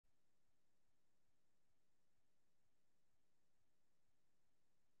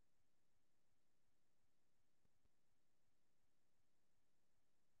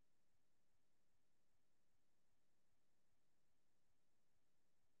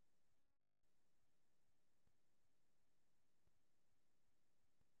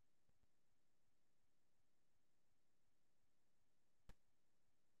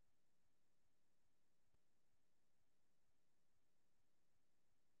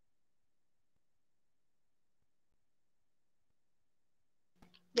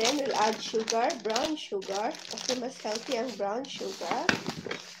Then we'll add sugar, brown sugar. Kasi mas healthy ang brown sugar.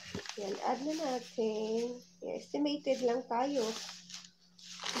 Yan, add na natin. Yeah, estimated lang tayo.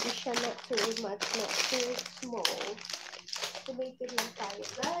 Hindi siya not too much, not too small. Estimated lang tayo,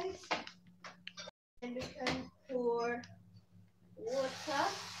 guys. And we can pour water.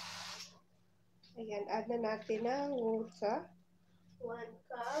 Ayan, add na natin ang water. 1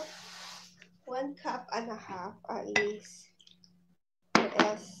 cup. 1 cup and a half at least. Or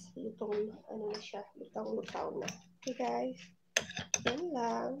else, lutong, ano na siya, lutang-lutaw na. Okay, guys. Yan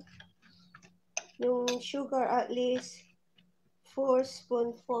lang. Yung sugar at least 4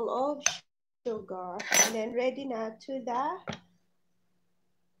 spoonful of sugar. And then ready na to the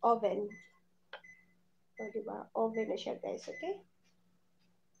oven. O, diba? Oven na siya, guys. Okay?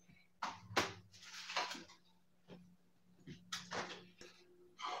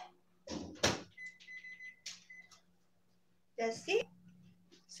 That's it.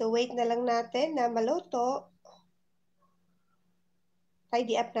 So, wait na lang natin na maluto.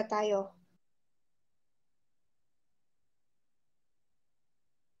 Tidy up na tayo.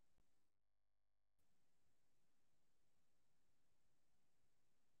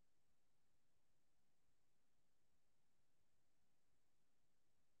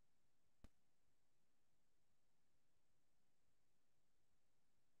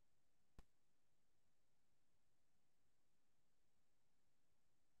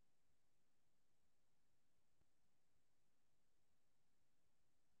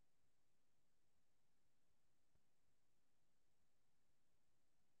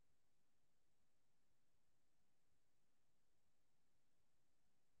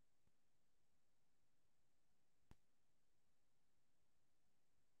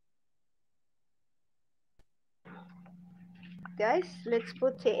 Guys, let's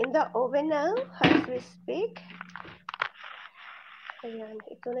put it in the oven now as we speak. Ayan,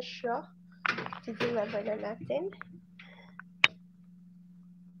 ito na siya. I-deliver na natin.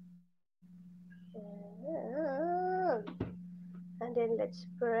 And then let's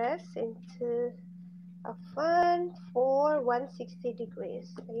press into a fan for 160 degrees.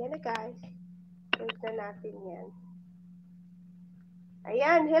 Ayan na, guys. Press na natin yan.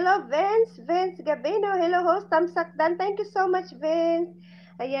 Ayan, hello Vince. Vince Gabino. Hello host, Tamsakdan. Thank you so much, Vince.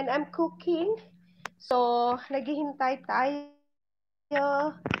 Ayan, I'm cooking. So, naghihintay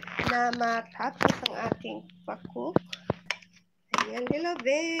tayo na matapos ang ating pa-cook. Ayan, hello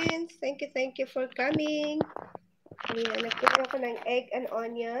Vince. Thank you for coming. Ayan, nagkuha ako ng egg and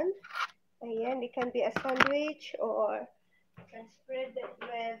onion. Ayan, it can be a sandwich or you can spread it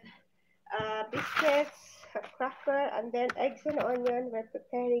with biscuits, a cracker, and then eggs and onion we're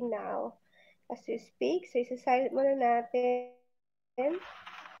preparing now as we speak. So, isa-silent muna natin.